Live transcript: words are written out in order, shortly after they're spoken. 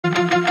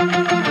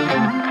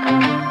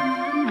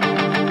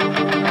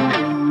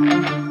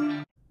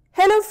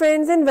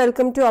friends and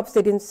welcome to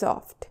Obsidian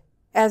Soft.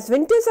 As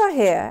winters are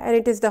here and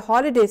it is the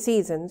holiday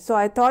season, so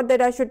I thought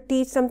that I should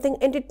teach something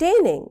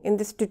entertaining in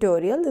this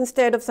tutorial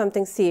instead of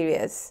something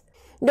serious.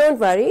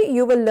 Don't worry,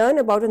 you will learn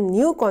about a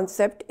new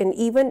concept in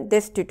even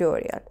this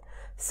tutorial,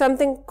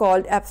 something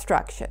called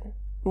abstraction.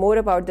 More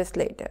about this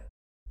later.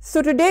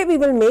 So today we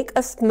will make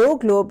a snow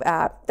globe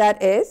app,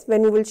 that is,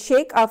 when we will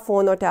shake our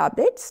phone or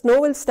tablet, snow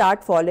will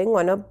start falling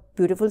on a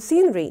beautiful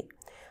scenery.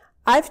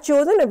 I've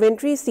chosen a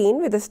wintry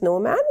scene with a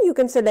snowman. You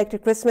can select a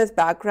Christmas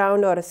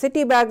background or a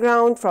city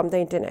background from the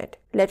internet.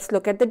 Let's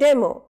look at the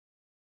demo.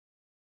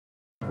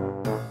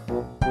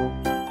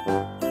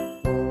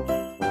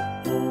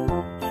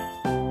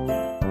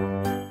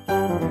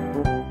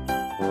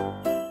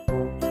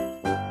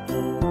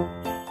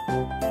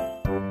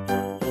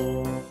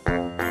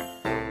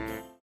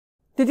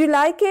 Did you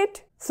like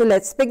it? So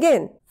let's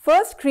begin.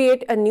 First,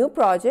 create a new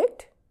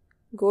project.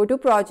 Go to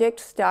Project,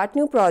 Start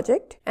New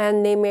Project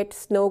and name it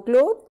Snow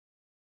Globe.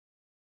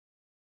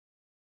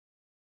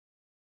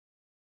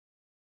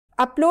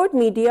 Upload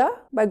media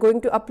by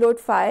going to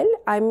Upload File.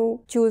 I'm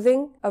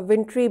choosing a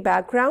wintry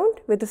background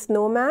with a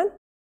snowman.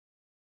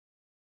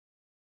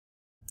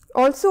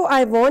 Also,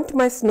 I want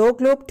my snow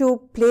globe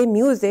to play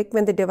music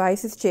when the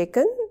device is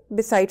shaken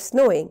besides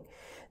snowing.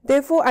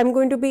 Therefore, I'm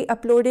going to be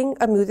uploading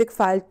a music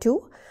file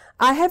too.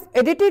 I have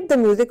edited the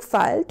music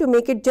file to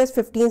make it just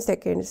 15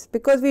 seconds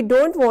because we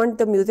don't want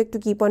the music to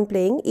keep on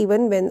playing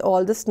even when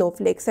all the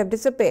snowflakes have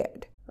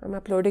disappeared. I'm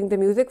uploading the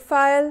music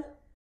file.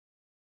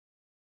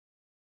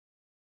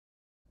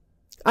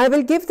 I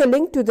will give the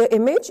link to the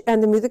image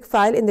and the music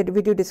file in the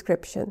video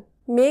description.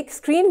 Make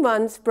screen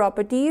 1's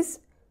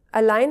properties,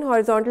 align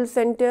horizontal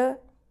center,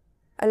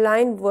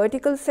 align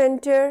vertical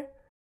center.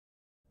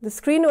 The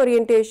screen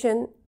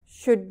orientation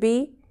should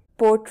be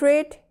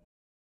portrait.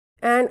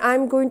 And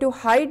I'm going to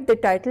hide the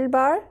title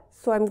bar,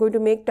 so I'm going to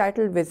make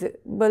title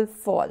visible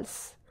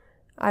false.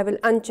 I will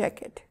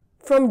uncheck it.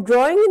 From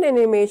drawing in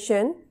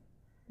animation,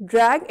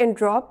 drag and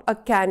drop a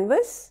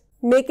canvas,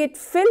 make it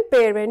fill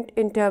parent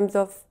in terms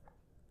of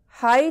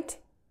height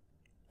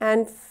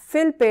and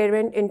fill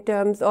parent in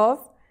terms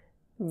of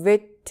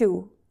width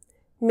too.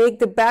 Make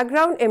the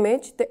background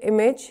image the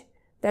image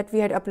that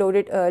we had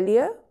uploaded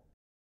earlier.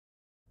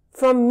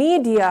 From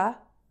media,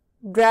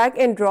 drag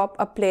and drop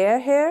a player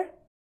here.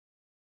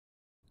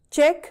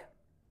 Check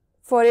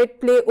for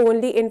it play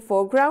only in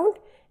foreground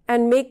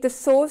and make the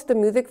source the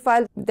music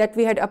file that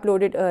we had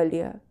uploaded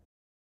earlier.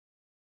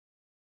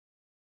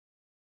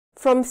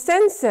 From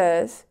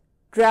sensors,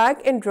 drag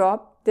and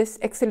drop this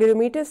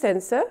accelerometer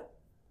sensor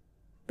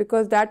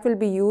because that will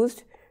be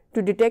used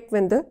to detect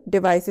when the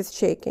device is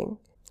shaking.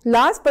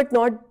 Last but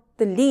not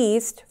the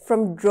least,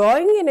 from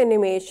drawing in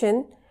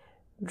animation,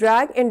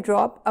 drag and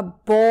drop a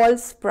ball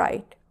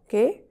sprite.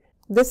 Okay,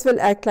 this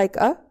will act like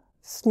a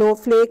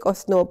snowflake or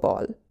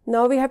snowball.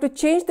 Now we have to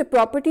change the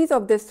properties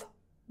of this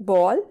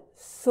ball.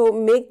 So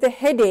make the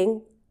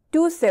heading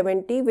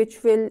 270,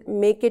 which will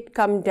make it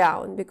come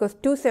down because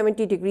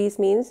 270 degrees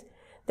means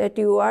that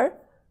you are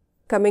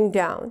coming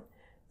down.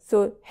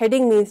 So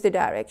heading means the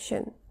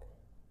direction.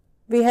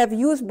 We have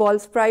used ball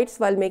sprites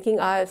while making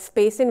our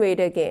Space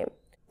Invader game.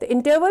 The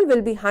interval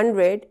will be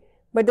 100,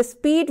 but the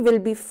speed will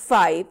be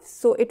 5.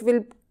 So it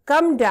will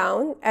come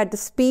down at the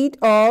speed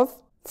of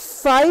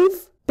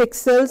 5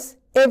 pixels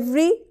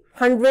every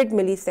 100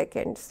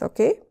 milliseconds,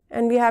 okay?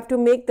 And we have to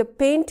make the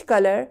paint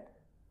color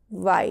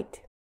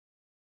white.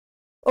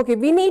 Okay,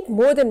 we need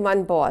more than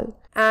one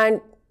ball. And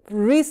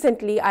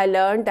recently I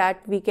learned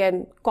that we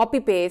can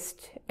copy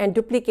paste and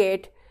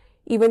duplicate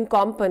even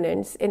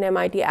components in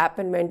MIT App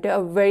Inventor,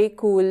 a very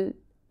cool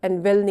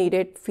and well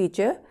needed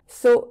feature.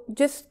 So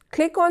just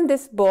click on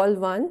this ball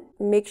one,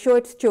 make sure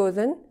it's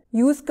chosen.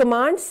 Use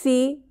Command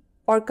C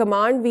or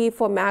Command V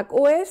for Mac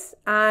OS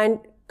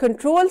and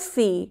Control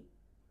C,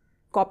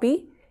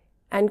 copy,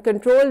 and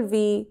Control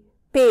V,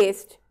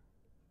 paste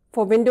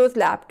for Windows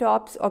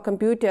laptops or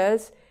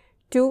computers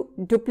to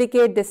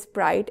duplicate this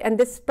sprite, and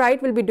this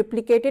sprite will be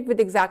duplicated with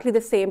exactly the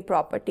same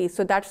properties.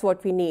 So that's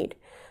what we need.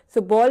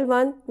 So ball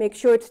one, make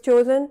sure it's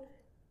chosen.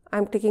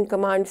 I'm clicking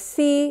Command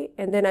C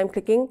and then I'm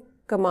clicking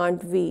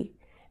Command V.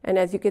 And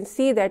as you can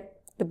see that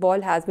the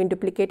ball has been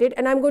duplicated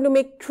and I'm going to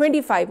make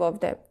 25 of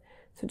them.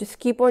 So just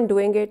keep on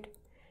doing it.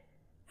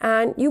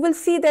 And you will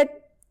see that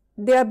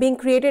they are being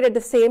created at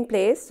the same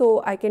place,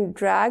 so I can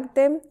drag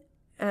them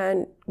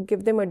and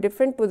give them a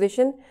different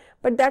position,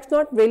 but that's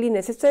not really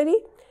necessary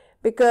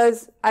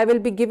because I will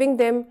be giving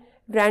them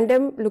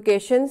random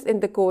locations in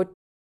the code.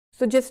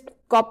 So just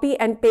copy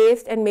and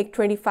paste and make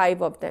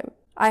 25 of them.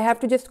 I have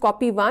to just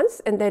copy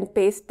once and then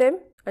paste them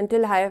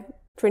until I have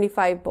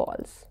 25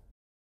 balls.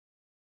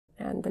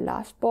 And the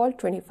last ball,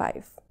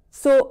 25.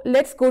 So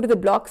let's go to the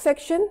block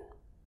section.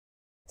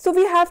 So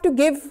we have to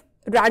give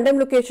random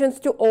locations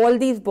to all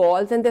these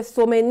balls and there's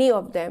so many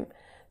of them.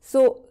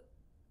 So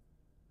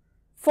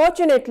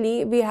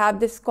fortunately we have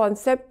this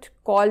concept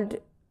called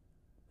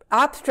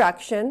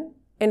abstraction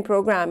in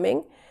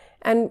programming,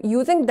 and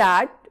using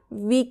that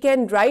we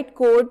can write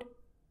code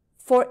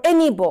for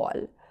any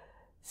ball.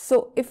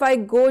 So if I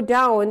go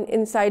down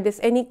inside this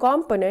any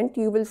component,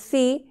 you will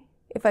see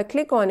if I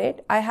click on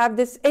it, I have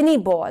this any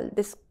ball,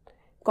 this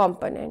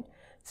component.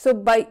 So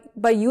by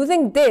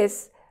using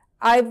this,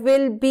 I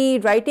will be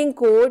writing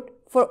code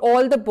for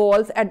all the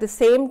balls at the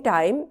same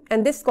time,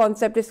 and this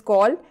concept is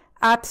called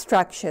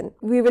abstraction.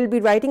 We will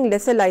be writing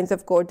lesser lines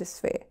of code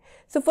this way.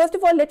 So first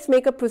of all, let's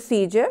make a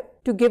procedure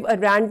to give a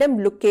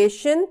random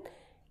location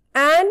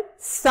and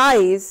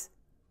size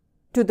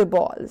to the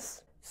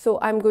balls. So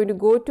I'm going to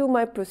go to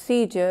my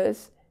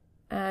procedures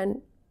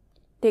and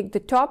take the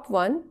top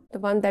one, the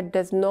one that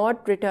does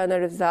not return a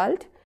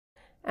result,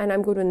 and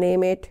I'm going to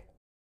name it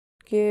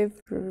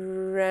give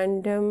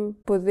random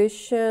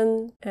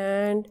position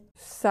and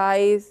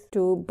size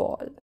to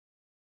ball.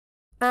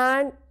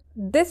 And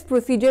this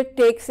procedure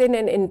takes in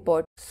an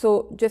input.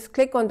 So just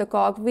click on the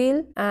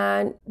cogwheel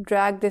and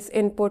drag this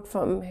input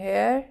from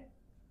here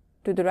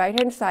to the right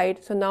hand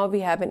side. So now we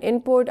have an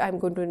input. I'm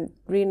going to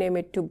rename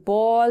it to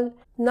ball.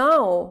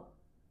 Now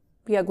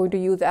we are going to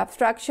use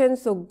abstraction.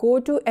 So go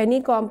to any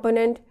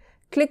component,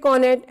 click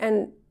on it,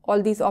 and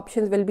all these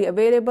options will be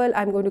available.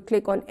 I'm going to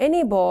click on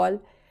any ball,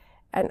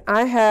 and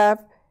I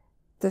have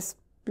this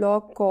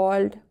block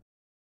called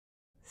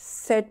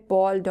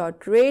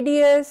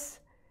setBall.radius.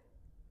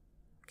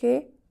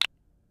 Okay,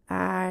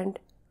 and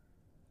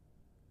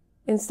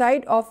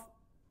inside of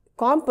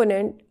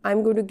component,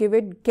 I'm going to give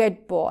it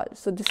get ball.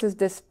 So this is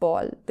this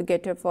ball, the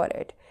getter for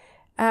it.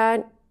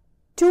 And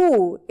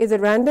 2 is a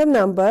random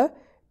number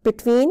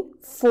between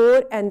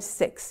 4 and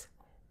 6.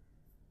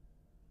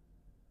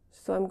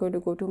 So I'm going to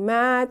go to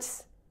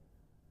maths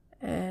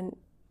and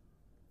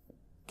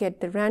get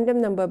the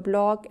random number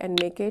block and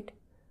make it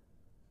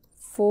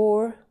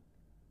 4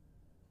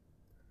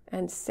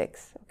 and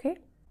 6. Okay,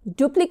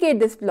 duplicate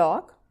this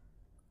block,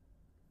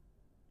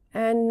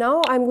 and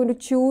now I'm going to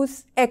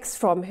choose X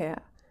from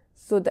here.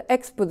 So the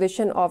X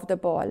position of the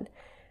ball,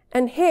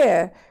 and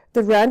here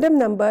the random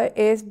number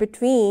is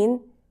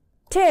between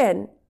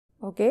 10.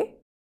 Okay,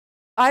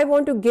 I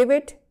want to give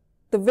it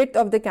the width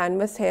of the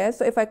canvas here.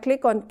 So if I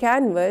click on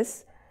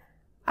canvas,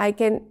 I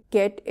can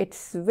get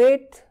its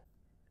width.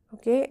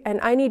 Okay, and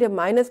I need a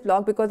minus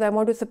block because I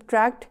want to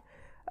subtract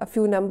a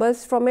few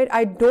numbers from it.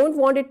 I don't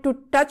want it to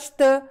touch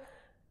the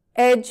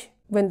edge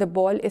when the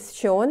ball is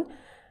shown,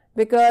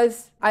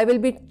 because I will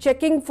be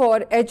checking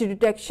for edge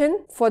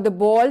detection for the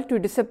ball to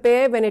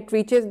disappear when it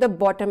reaches the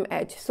bottom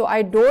edge. So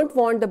I don't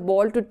want the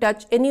ball to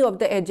touch any of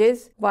the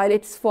edges while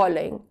it's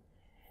falling.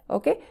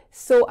 Okay,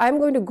 so I'm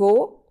going to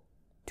go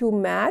to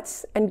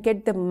maths and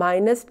get the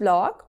minus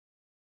block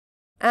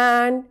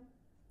and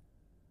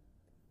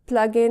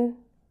plug in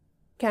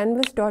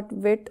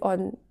canvas.width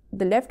on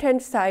the left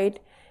hand side,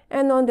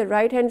 and on the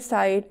right hand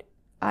side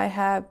I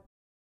have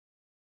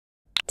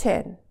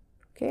 10.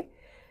 Okay,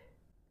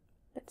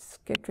 let's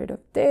get rid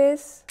of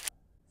this.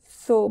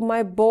 So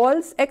my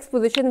ball's X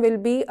position will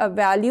be a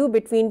value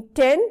between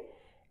 10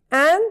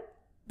 and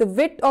the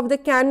width of the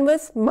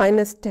canvas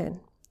minus 10.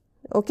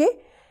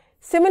 Okay,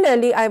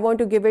 similarly I want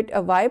to give it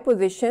a Y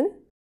position.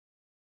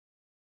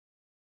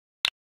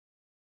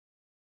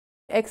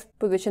 X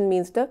position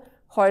means the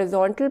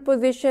horizontal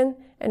position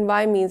and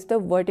Y means the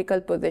vertical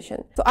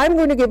position. So I'm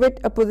going to give it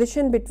a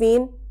position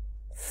between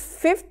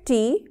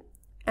 50,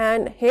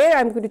 and here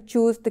I'm going to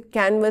choose the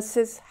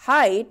canvas's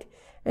height,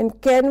 and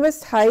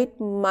canvas height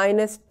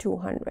minus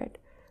 200.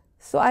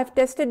 So I've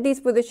tested these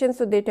positions,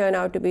 so they turn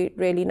out to be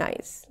really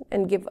nice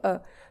and give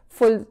a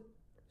full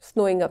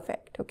snowing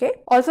effect. Okay,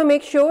 also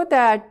make sure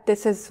that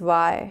this is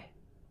Y.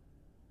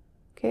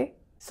 Okay,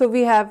 so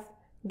we have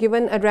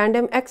given a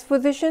random X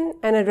position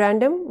and a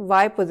random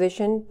Y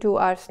position to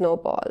our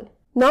snowball.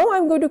 Now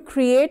I'm going to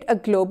create a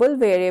global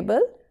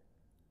variable,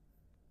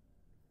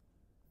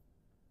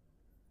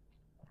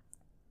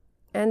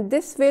 and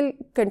this will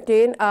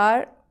contain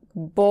our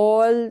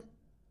ball,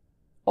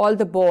 all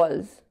the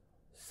balls.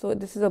 So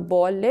this is a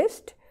ball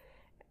list,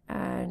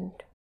 and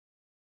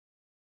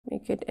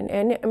make it an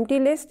empty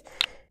list.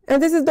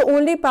 And this is the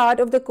only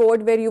part of the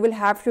code where you will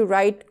have to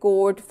write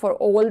code for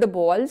all the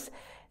balls.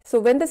 So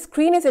when the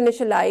screen is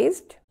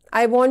initialized,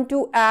 I want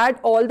to add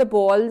all the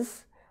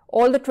balls,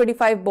 all the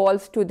 25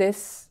 balls to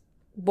this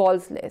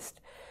balls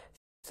list.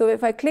 So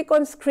if I click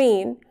on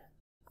screen,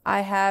 I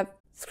have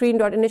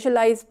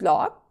screen.initialize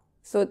block.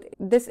 So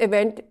this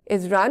event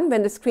is run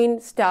when the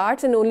screen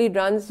starts and only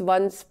runs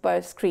once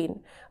per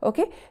screen.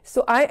 Okay,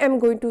 so I am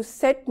going to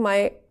set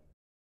my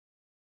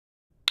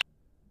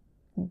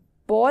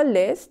ball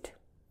list,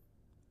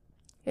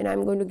 and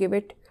I'm going to give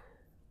it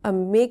a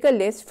make a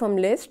list from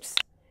lists.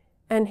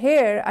 And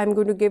here I'm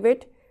going to give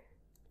it,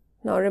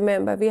 now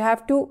remember, we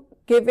have to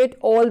give it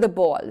all the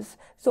balls.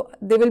 So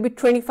there will be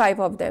 25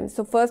 of them.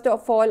 So first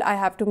of all, I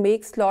have to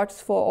make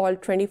slots for all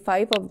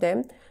 25 of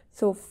them.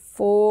 So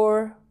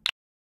 4,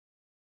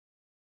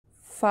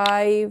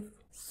 5.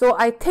 So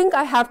I think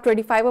I have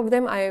 25 of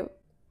them. I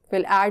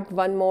will add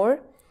one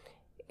more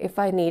if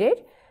I need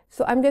it.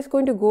 So I'm just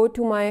going to go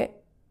to my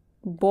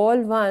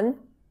ball 1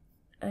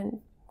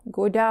 and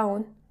go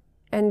down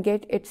and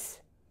get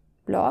its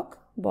block,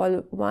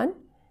 ball 1,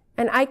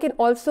 and I can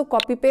also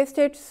copy paste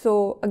it.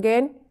 So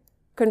again,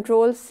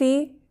 Control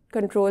C,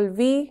 Control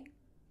V,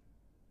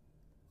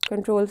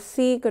 Control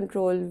C,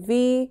 Control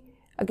V,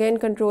 again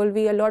Control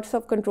V, lots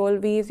of Control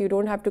V's. You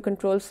don't have to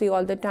Control C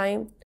all the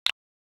time.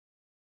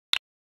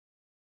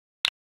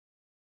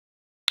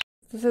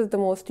 This is the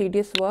most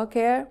tedious work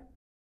here.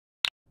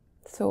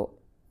 So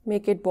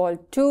make it ball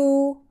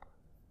 2,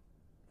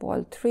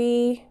 ball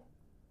 3,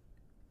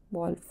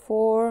 ball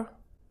 4,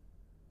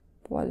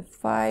 ball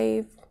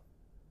 5,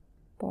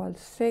 ball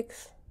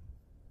 6,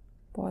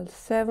 ball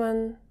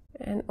 7,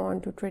 and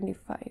on to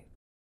 25.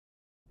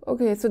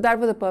 Okay, so that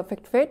was a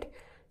perfect fit.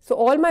 So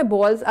all my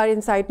balls are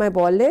inside my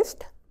ball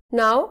list.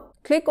 Now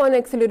click on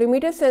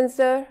accelerometer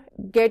sensor,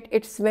 get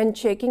its when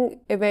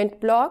shaking event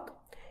block,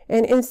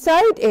 and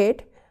inside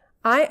it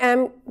I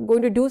am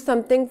going to do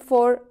something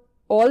for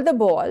all the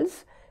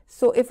balls.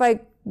 So if I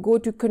go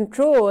to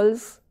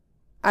controls,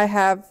 I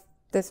have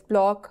this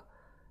block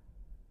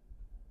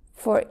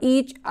for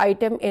each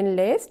item in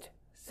list.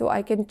 So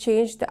I can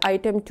change the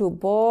item to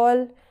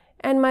ball,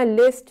 and my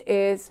list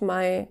is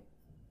my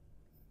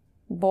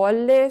ball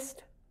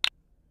list.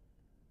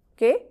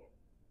 Okay,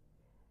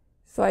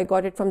 so I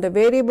got it from the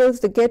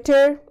variables, the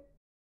getter,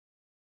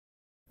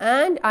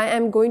 and I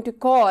am going to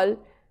call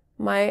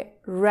my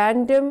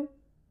random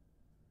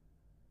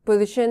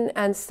position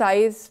and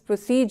size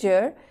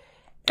procedure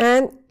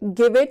and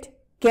give it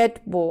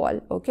get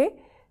ball. Okay,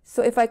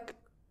 so if I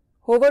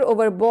hover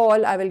over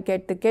ball, I will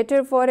get the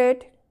getter for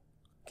it.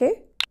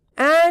 Okay,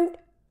 and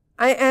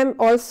I am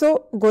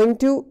also going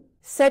to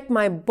set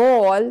my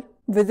ball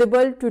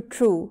visible to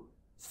true.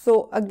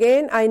 So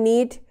again, I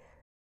need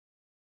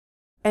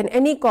an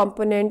any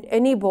component,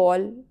 any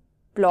ball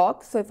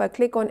block. So if I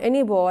click on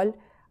any ball,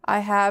 I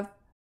have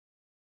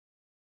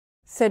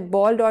set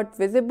ball dot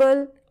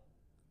visible,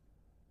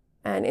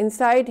 and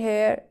inside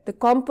here the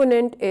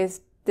component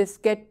is this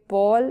get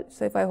ball.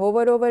 So if I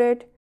hover over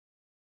it,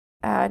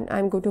 and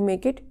I'm going to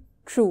make it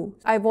true.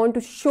 I want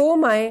to show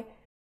my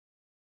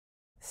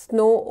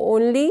snow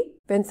only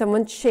when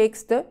someone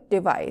shakes the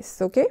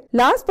device. Okay,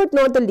 last but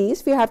not the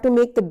least, we have to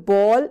make the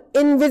ball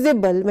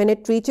invisible when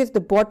it reaches the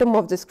bottom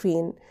of the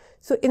screen.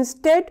 So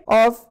instead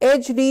of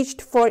edge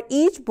reached for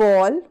each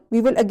ball,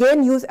 we will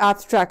again use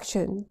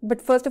abstraction.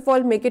 But first of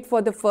all, make it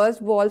for the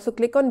first ball. So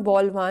click on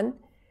ball 1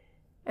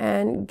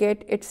 and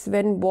get its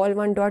when ball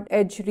 1 dot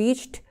edge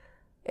reached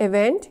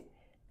event,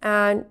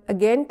 and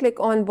again click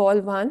on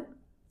ball 1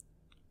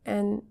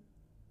 and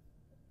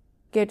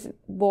get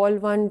ball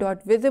 1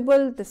 dot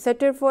visible, the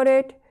setter for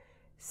it,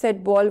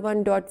 set ball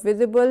 1 dot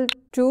visible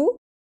to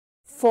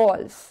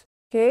false.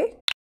 Okay,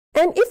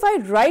 and if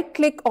I right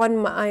click on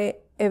my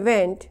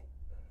event,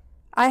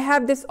 I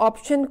have this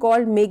option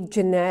called make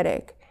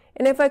generic,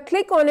 and if I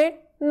click on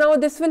it, now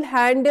this will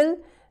handle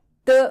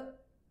the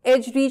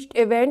edge reached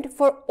event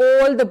for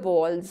all the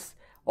balls.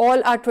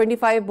 All are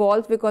 25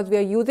 balls, because we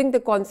are using the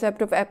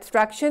concept of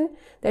abstraction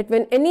that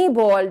when any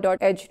ball dot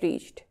edge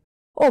reached.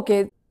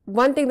 Okay,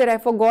 one thing that I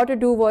forgot to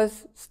do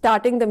was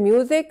starting the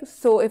music.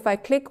 So if I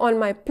click on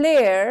my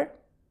player,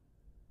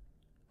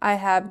 I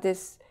have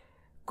this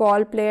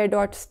call player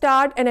dot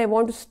start, and I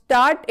want to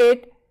start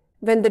it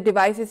when the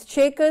device is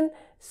shaken.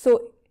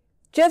 So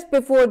just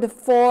before the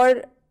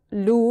for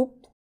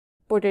loop,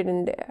 put it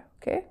in there.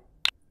 Okay.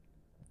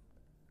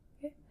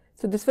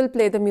 So this will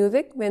play the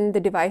music when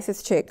the device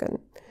is shaken.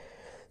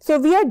 So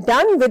we are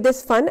done with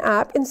this fun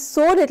app in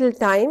so little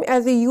time,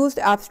 as we used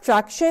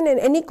abstraction and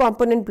any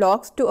component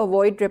blocks to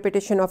avoid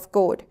repetition of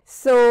code.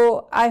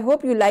 So I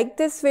hope you liked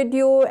this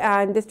video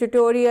and this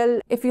tutorial.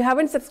 If you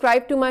haven't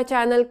subscribed to my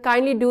channel,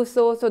 kindly do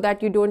so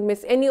that you don't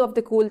miss any of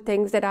the cool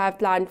things that I have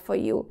planned for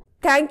you.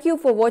 Thank you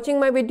for watching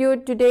my video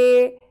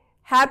today.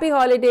 Happy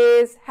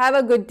holidays, have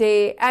a good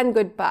day, and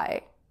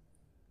goodbye.